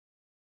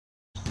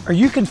Are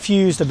you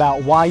confused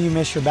about why you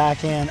miss your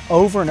backhand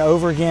over and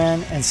over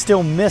again and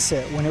still miss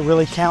it when it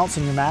really counts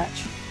in your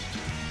match?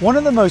 One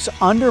of the most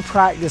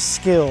under-practiced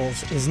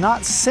skills is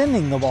not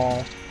sending the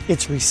ball,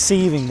 it's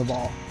receiving the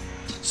ball.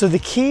 So the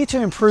key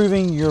to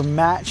improving your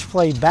match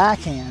play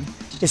backhand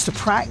is to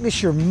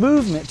practice your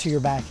movement to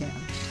your backhand.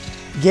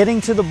 Getting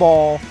to the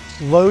ball,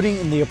 loading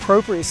in the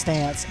appropriate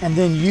stance, and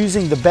then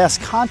using the best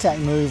contact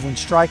move when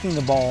striking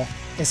the ball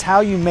is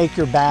how you make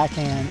your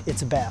backhand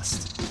its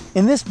best.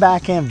 In this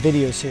backhand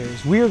video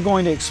series, we are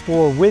going to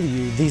explore with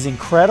you these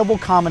incredible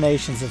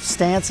combinations of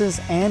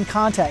stances and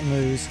contact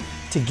moves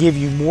to give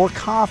you more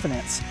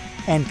confidence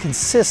and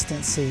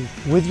consistency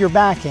with your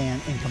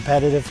backhand in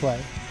competitive play.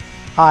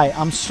 Hi,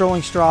 I'm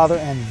Styrling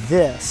and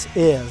this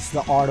is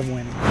The Art of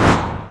Winning.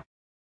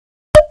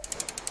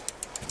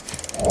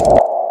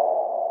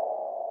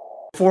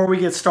 Before we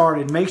get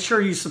started, make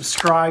sure you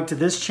subscribe to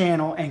this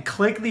channel and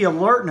click the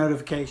alert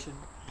notification.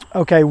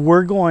 Okay,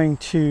 we're going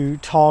to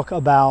talk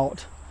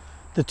about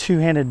the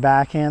two-handed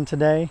backhand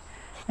today,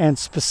 and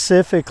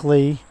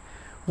specifically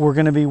we're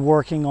going to be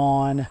working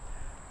on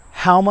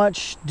how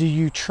much do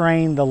you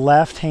train the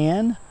left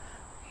hand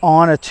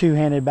on a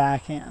two-handed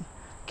backhand.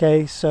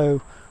 Okay,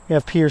 so we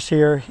have Pierce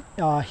here.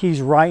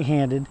 He's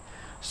right-handed,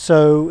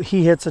 so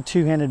he hits a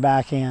two-handed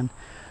backhand.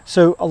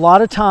 So a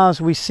lot of times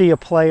we see a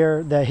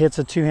player that hits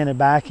a two-handed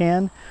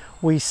backhand,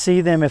 we see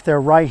them, if they're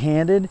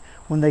right-handed,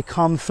 when they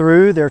come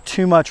through, they're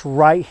too much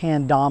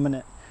right-hand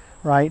dominant,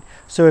 right?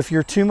 So if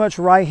you're too much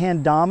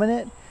right-hand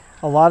dominant,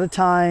 a lot of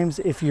times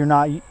if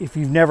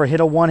you've never hit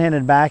a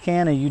one-handed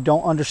backhand and you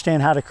don't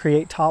understand how to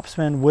create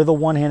topspin with a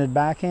one-handed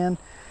backhand,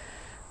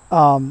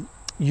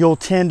 you'll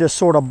tend to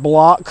sort of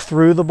block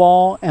through the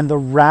ball and the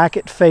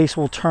racket face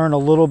will turn a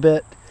little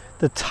bit,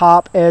 the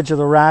top edge of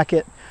the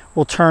racket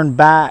will turn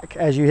back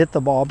as you hit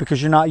the ball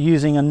because you're not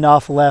using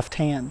enough left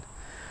hand.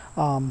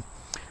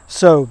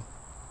 So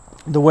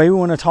the way we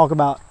want to talk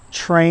about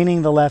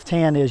training the left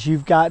hand is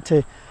you've got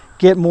to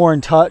get more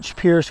in touch,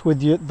 Pierce,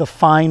 with the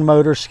fine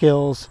motor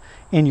skills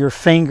in your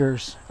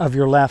fingers of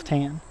your left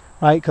hand,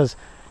 right? Because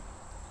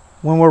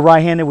when we're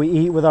right-handed, we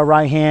eat with our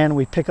right hand,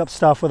 we pick up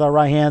stuff with our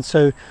right hand.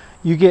 So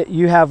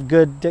you have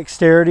good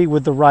dexterity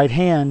with the right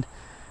hand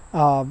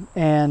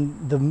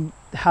and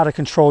how to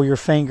control your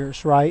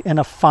fingers, right, in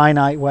a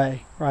finite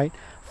way, right?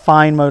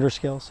 Fine motor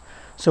skills.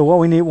 So what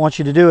we want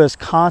you to do is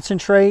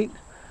concentrate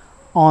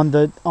on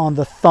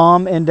the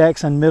thumb,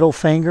 index, and middle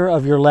finger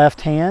of your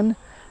left hand,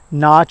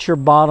 not your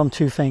bottom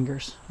two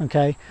fingers.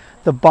 Okay,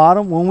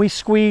 when we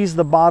squeeze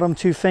the bottom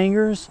two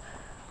fingers,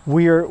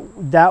 we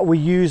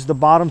use the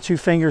bottom two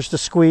fingers to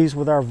squeeze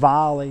with our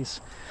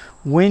volleys.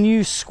 When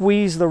you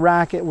squeeze the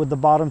racket with the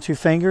bottom two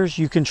fingers,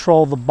 you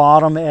control the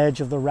bottom edge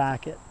of the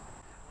racket,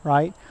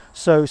 right?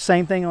 So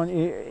same thing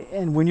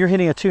and when you're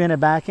hitting a two-handed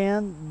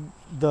backhand,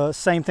 the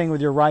same thing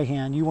with your right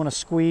hand. You want to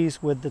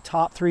squeeze with the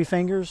top three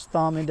fingers,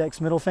 thumb,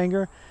 index, middle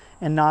finger,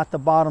 and not the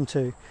bottom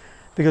two.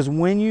 Because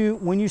when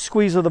you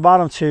squeeze with the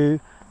bottom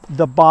two,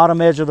 the bottom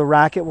edge of the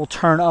racket will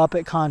turn up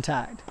at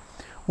contact.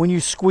 When you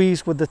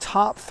squeeze with the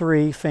top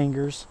three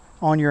fingers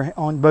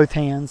on both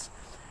hands,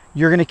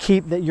 you're going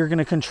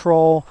to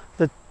control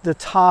the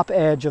top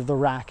edge of the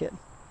racket,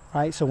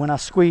 right? So when I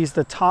squeeze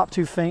the top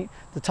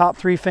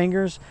three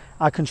fingers,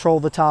 I control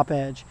the top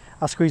edge.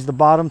 I squeeze the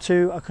bottom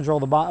two, I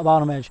control the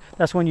bottom edge.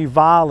 That's when you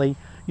volley,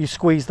 you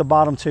squeeze the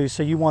bottom two.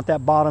 So you want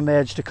that bottom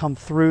edge to come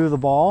through the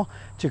ball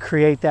to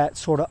create that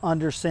sort of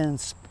underspin,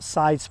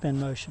 side spin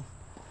motion.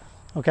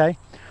 Okay?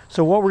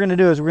 So what we're going to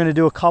do is we're going to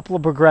do a couple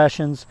of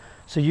progressions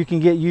so you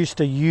can get used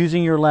to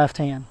using your left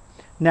hand.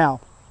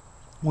 Now,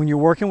 when you're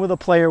working with a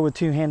player with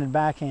two-handed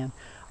backhand,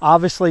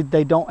 obviously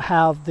they don't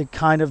have the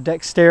kind of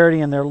dexterity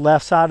in their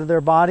left side of their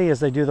body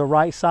as they do the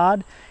right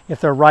side if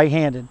they're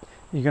right-handed.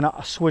 You're going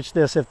to switch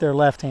this if they're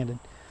left-handed.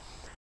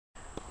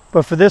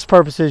 But for this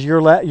purposes,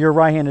 you're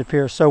right-handed,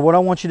 Pierce. So what I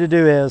want you to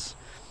do is,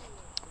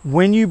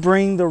 when you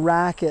bring the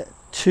racket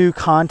to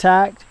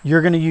contact, you're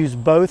going to use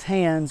both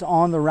hands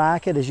on the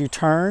racket as you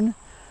turn,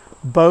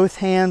 both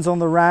hands on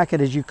the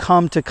racket as you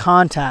come to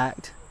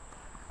contact,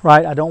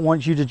 right? I don't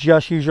want you to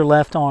just use your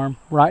left arm,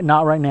 right?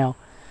 Not right now,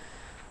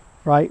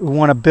 right? We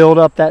want to build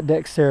up that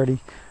dexterity.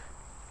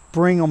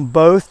 Bring them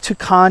both to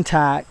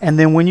contact, and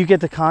then when you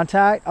get to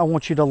contact, I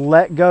want you to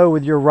let go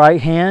with your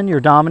right hand, your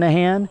dominant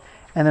hand,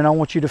 and then I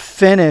want you to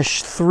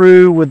finish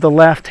through with the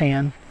left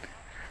hand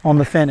on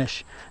the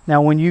finish.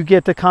 Now when you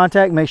get to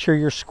contact, make sure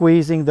you're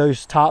squeezing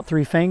those top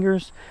three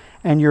fingers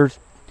and you're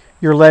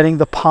letting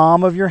the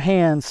palm of your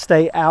hand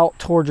stay out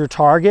towards your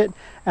target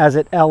as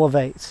it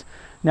elevates.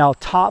 Now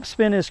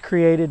topspin is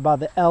created by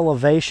the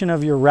elevation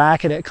of your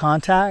racket at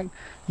contact,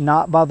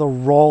 not by the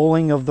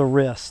rolling of the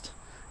wrist.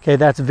 Okay,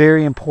 that's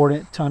very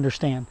important to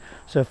understand.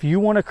 So if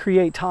you want to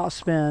create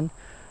topspin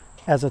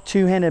as a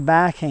two-handed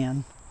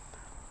backhand,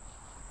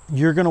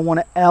 you're going to want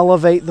to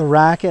elevate the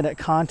racket at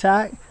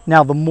contact.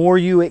 Now, the more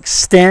you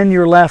extend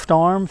your left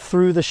arm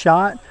through the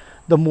shot,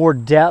 the more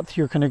depth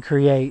you're going to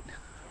create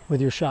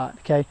with your shot,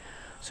 okay?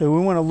 So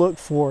we want to look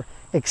for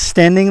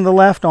extending the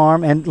left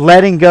arm, and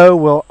letting go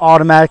will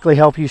automatically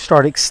help you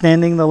start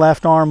extending the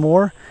left arm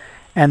more,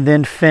 and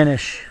then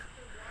finish.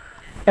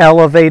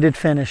 Elevated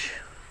finish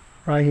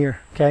right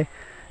here, okay?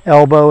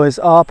 Elbow is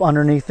up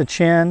underneath the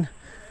chin.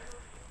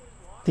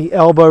 The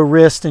elbow,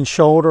 wrist, and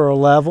shoulder are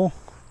level,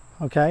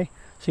 okay?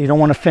 So you don't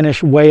want to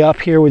finish way up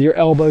here with your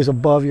elbows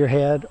above your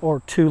head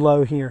or too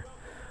low here,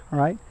 all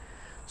right?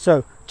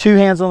 So 2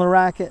 hands on the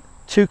racket,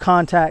 2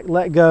 contact,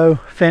 let go,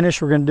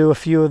 finish. We're going to do a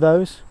few of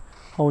those.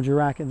 Hold your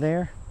racket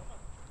there.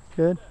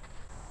 Good.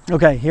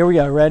 Okay, here we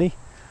go. Ready?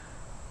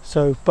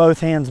 So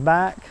both hands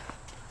back,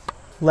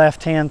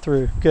 left hand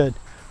through. Good.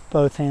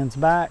 Both hands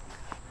back,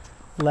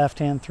 left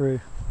hand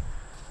through.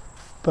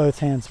 Both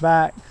hands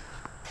back,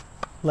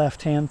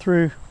 left hand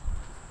through.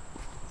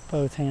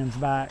 Both hands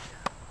back,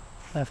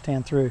 left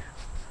hand through.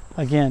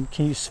 Again,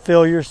 can you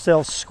feel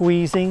yourself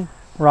squeezing?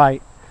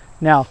 Right.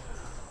 Now,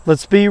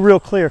 let's be real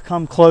clear.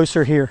 Come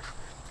closer here.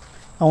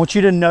 I want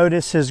you to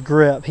notice his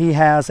grip. He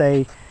has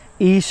a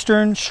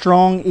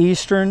strong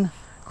Eastern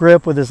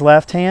grip with his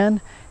left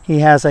hand. He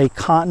has a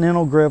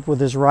continental grip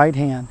with his right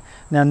hand.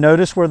 Now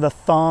notice where the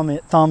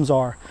thumbs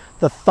are.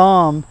 The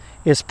thumb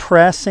is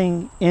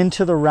pressing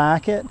into the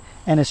racket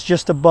and it's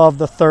just above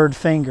the 3rd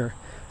finger.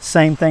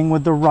 Same thing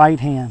with the right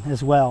hand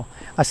as well.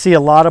 I see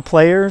a lot of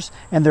players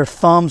and their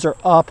thumbs are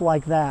up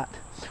like that,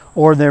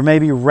 or they're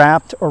maybe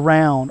wrapped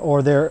around,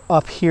 or they're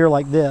up here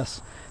like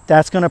this.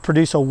 That's going to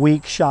produce a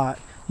weak shot.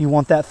 You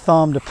want that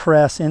thumb to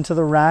press into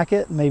the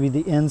racket, maybe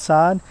the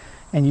inside,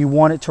 and you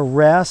want it to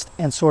rest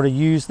and sort of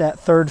use that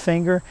 3rd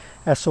finger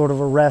as sort of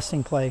a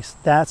resting place.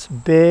 That's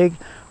big,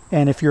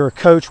 and if you're a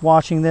coach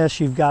watching this,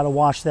 you've got to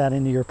watch that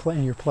in your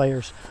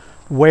players.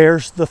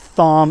 Where's the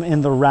thumb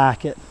in the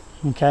racket?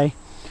 Okay,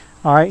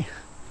 all right.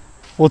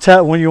 We'll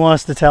tell when you want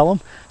us to tell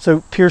them.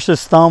 So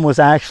Pierce's thumb was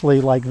actually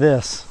like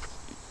this.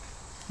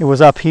 It was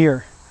up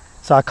here.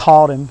 So I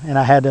caught him and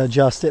I had to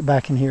adjust it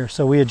back in here.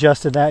 So we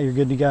adjusted that. You're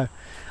good to go.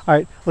 All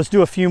right, let's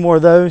do a few more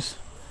of those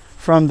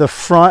from the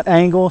front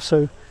angle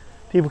so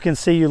people can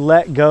see you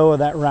let go of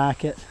that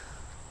racket.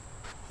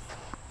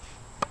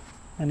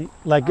 And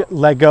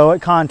let go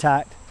at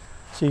contact.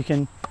 So you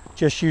can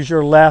just use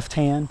your left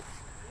hand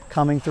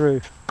coming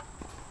through.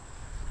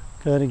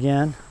 Good,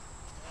 again.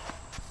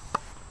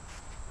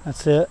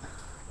 That's it.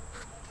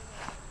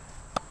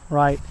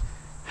 Right.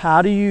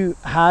 How do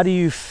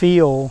you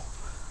feel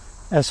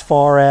as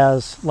far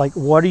as, like,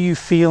 what are you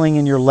feeling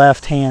in your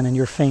left hand and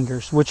your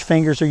fingers? Which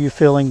fingers are you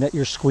feeling that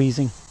you're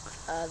squeezing?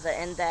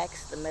 The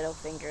index, the middle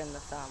finger, and the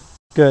thumb.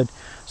 Good.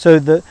 So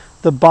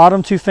the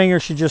bottom 2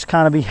 fingers should just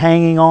kind of be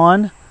hanging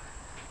on,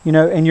 you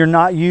know, and you're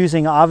not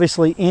using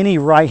obviously any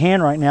right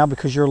hand right now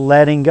because you're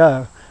letting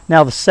go.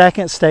 Now the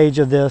second stage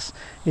of this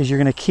is you're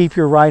going to keep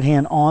your right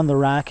hand on the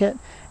racket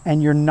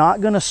and you're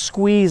not going to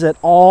squeeze at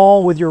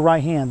all with your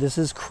right hand. This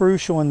is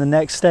crucial in the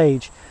next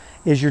stage,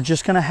 is you're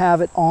just going to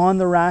have it on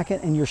the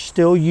racket and you're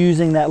still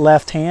using that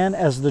left hand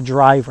as the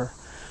driver.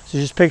 So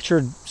just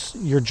picture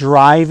you're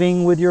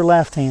driving with your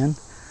left hand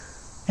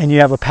and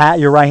you have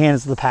your right hand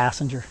is the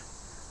passenger.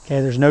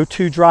 Okay, there's no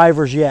 2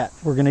 drivers yet.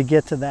 We're going to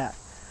get to that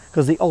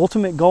because the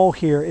ultimate goal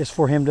here is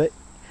for him to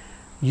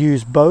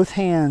use both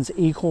hands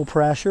equal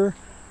pressure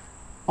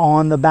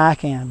on the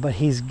backhand, but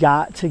he's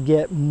got to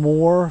get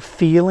more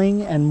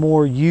feeling and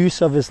more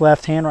use of his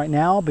left hand right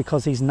now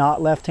because he's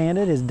not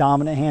left-handed. His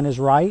dominant hand is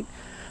right.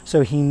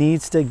 So he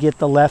needs to get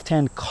the left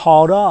hand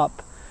caught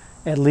up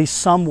at least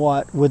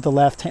somewhat with the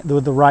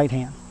right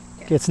hand.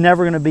 It's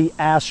never going to be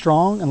as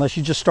strong unless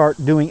you just start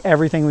doing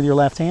everything with your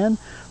left hand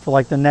for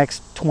like the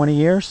next 20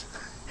 years.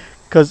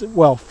 Because,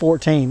 well,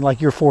 14,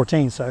 like you're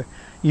 14, so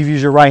you've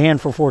used your right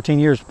hand for 14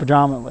 years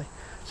predominantly.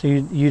 So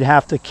you'd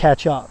have to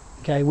catch up.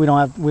 Okay, we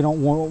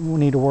don't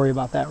need to worry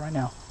about that right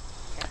now.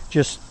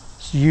 Just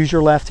use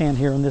your left hand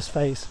here in this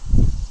phase.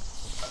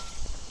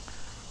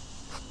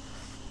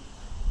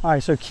 All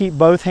right, so keep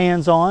both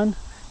hands on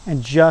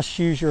and just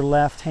use your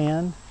left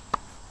hand.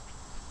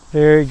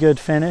 Very good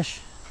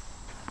finish.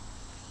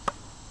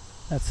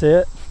 That's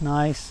it.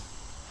 Nice.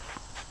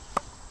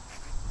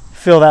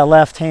 Feel that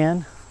left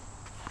hand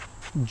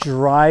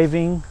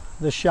driving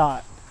the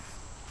shot.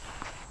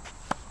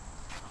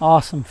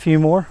 Awesome. Few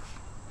more.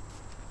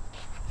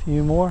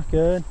 Few more.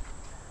 Good.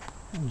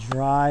 And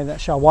drive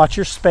that shot. Watch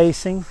your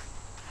spacing.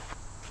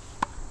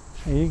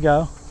 There you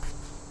go.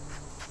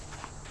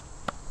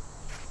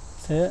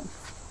 That's it.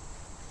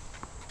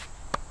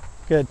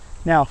 Good.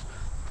 Now,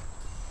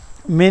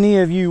 many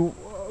of you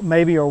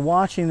maybe are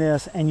watching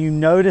this and you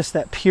notice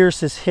that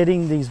Pierce is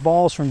hitting these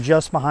balls from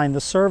just behind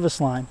the service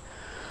line.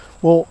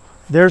 Well,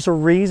 there's a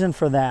reason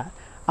for that.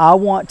 I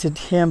want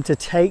him to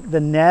take the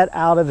net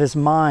out of his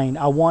mind.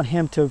 I want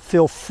him to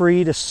feel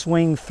free to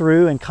swing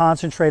through and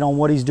concentrate on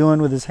what he's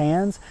doing with his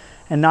hands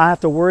and not have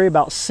to worry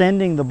about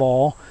sending the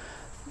ball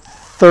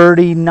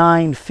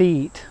 39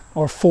 feet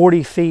or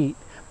 40 feet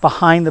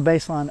behind the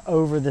baseline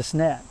over this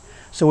net.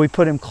 So we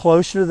put him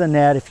closer to the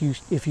net.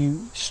 If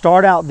you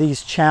start out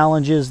these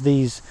challenges,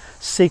 these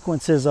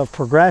sequences of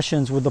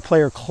progressions with the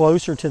player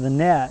closer to the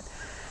net,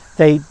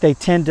 they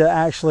tend to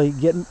actually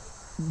get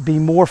be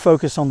more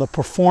focused on the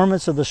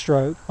performance of the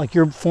stroke. Like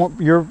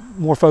you're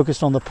more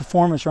focused on the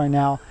performance right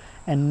now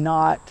and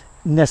not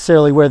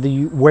necessarily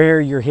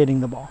where you're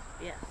hitting the ball.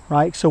 Yeah.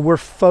 Right? So we're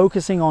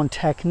focusing on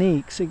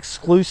techniques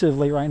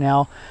exclusively right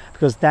now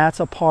because that's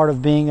a part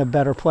of being a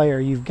better player.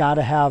 You've got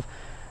to have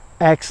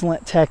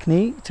excellent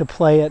technique to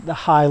play at the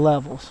high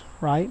levels,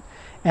 right?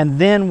 And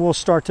then we'll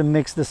start to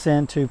mix this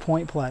into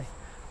point play,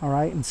 all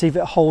right, and see if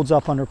it holds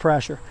up under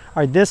pressure.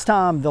 All right, this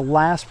time the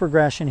last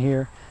progression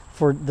here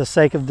for the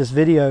sake of this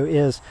video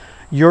is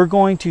you're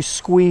going to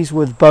squeeze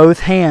with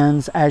both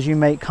hands as you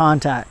make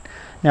contact.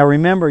 Now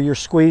remember, you're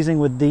squeezing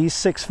with these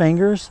 6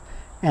 fingers,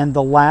 and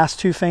the last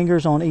 2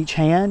 fingers on each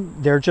hand,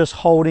 they're just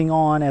holding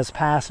on as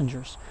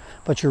passengers.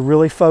 But you're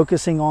really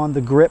focusing on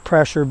the grip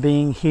pressure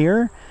being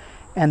here,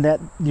 and that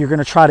you're going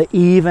to try to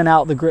even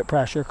out the grip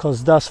pressure,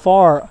 because thus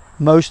far,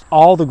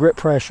 all the grip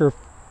pressure,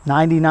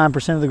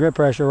 99% of the grip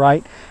pressure,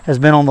 right, has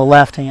been on the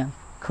left hand,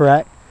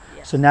 correct?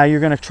 Yes. So now you're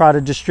going to try to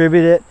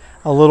distribute it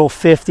a little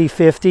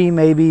 50-50,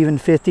 maybe even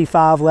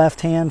 55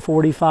 left hand,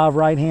 45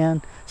 right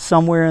hand,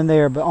 somewhere in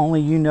there, but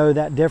only you know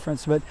that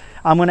difference. But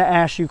I'm going to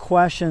ask you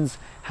questions.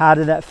 How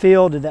did that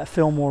feel? Did that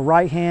feel more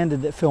right hand?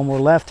 Did it feel more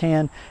left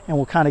hand? And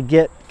we'll kind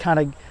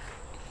of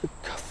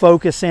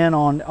focus in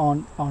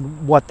on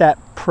what that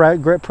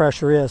grip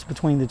pressure is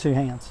between the 2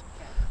 hands.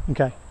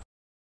 Okay.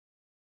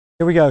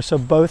 Here we go. So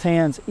both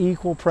hands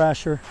equal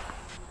pressure.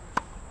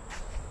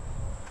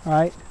 All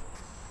right.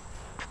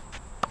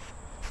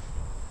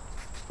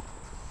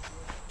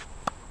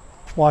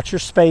 Watch your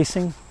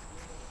spacing.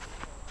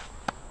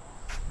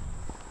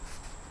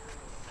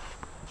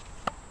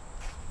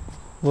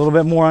 A little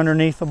bit more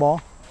underneath the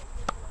ball.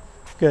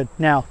 Good.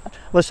 Now,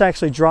 let's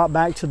actually drop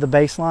back to the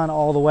baseline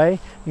all the way.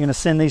 You're going to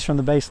send these from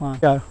the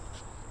baseline. Go.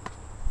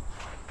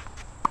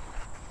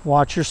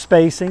 Watch your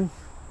spacing.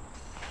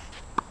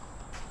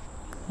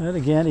 And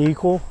again,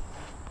 equal.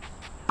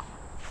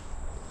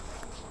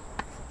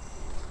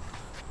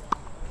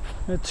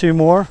 And 2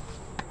 more.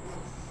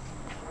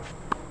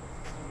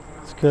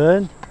 That's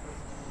good.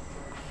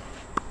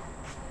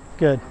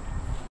 Good.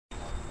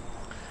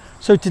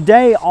 So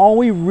today, all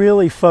we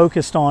really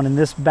focused on in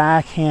this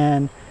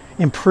backhand,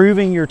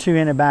 improving your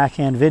two-handed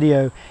backhand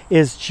video,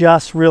 is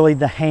just really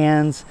the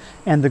hands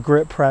and the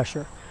grip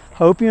pressure.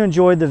 Hope you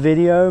enjoyed the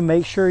video.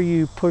 Make sure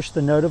you push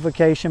the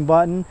notification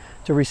button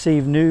to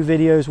receive new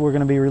videos we're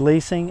going to be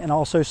releasing, and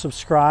also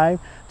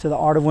subscribe to the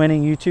Art of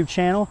Winning YouTube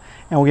channel,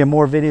 and we'll get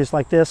more videos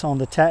like this on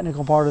the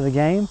technical part of the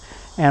game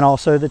and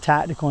also the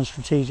tactical and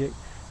strategic.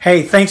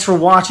 Hey, thanks for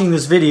watching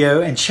this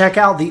video, and check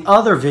out the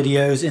other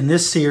videos in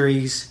this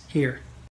series here.